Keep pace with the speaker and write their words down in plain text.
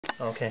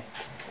Okay.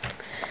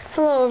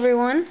 Hello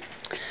everyone.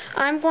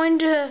 I'm going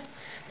to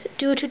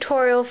do a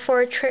tutorial for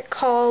a trick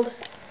called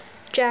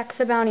Jack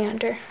the Bounty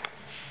Hunter.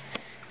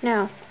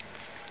 Now,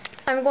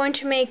 I'm going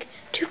to make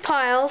two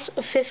piles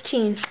of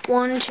 15.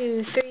 1,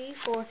 2, 3,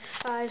 4,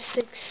 5,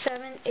 6,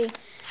 7, 8,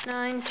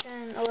 9,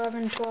 10,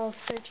 11, 12,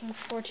 13,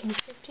 14,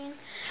 15.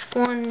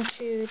 1,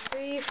 2,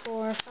 3,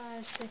 4,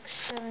 5, 6,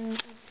 7,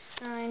 8,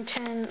 9,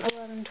 10,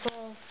 11,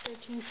 12,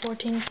 13,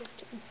 14,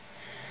 15.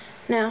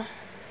 Now,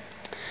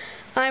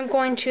 I'm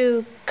going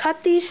to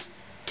cut these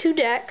two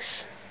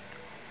decks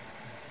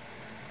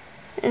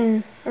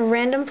in a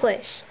random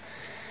place.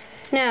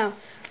 Now,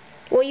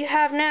 what you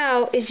have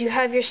now is you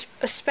have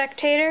a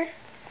spectator.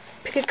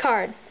 Pick a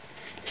card.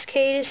 In this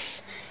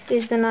case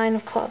is the 9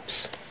 of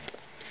clubs.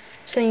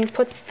 So you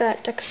put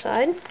that deck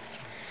aside.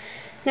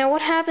 Now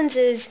what happens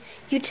is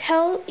you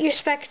tell your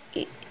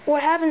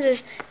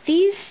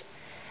these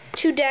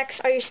two decks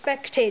are your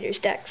spectator's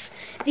decks.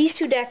 These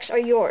two decks are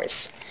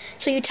yours.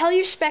 So you tell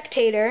your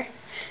spectator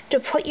to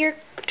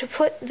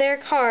put their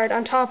card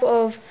on top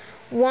of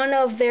one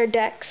of their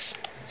decks.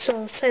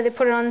 So say they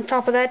put it on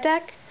top of that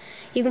deck.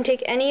 You can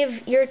take any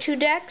of your two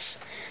decks,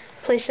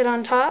 place it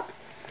on top,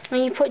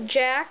 and you put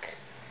Jack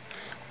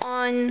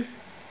on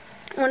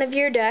one of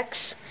your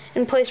decks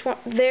and place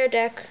their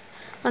deck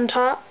on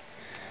top,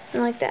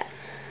 and like that.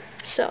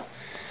 So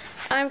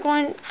I'm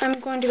going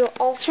to go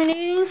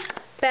alternating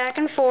back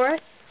and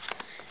forth,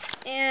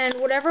 and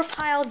whatever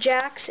pile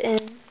Jack's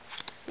in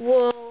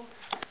will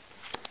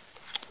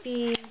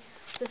be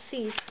the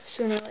thief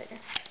sooner or later.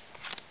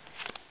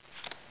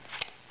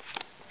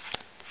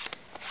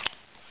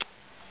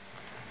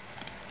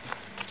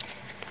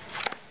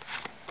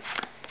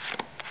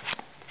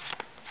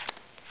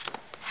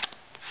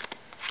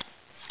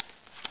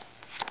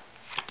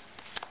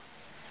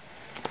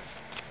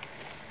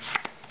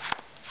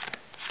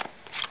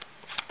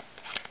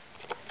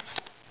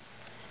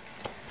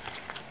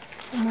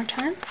 One more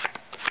time.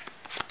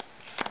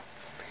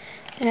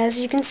 And as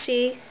you can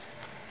see,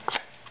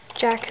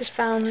 Jack has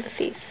found the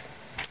thief.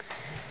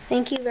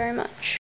 Thank you very much.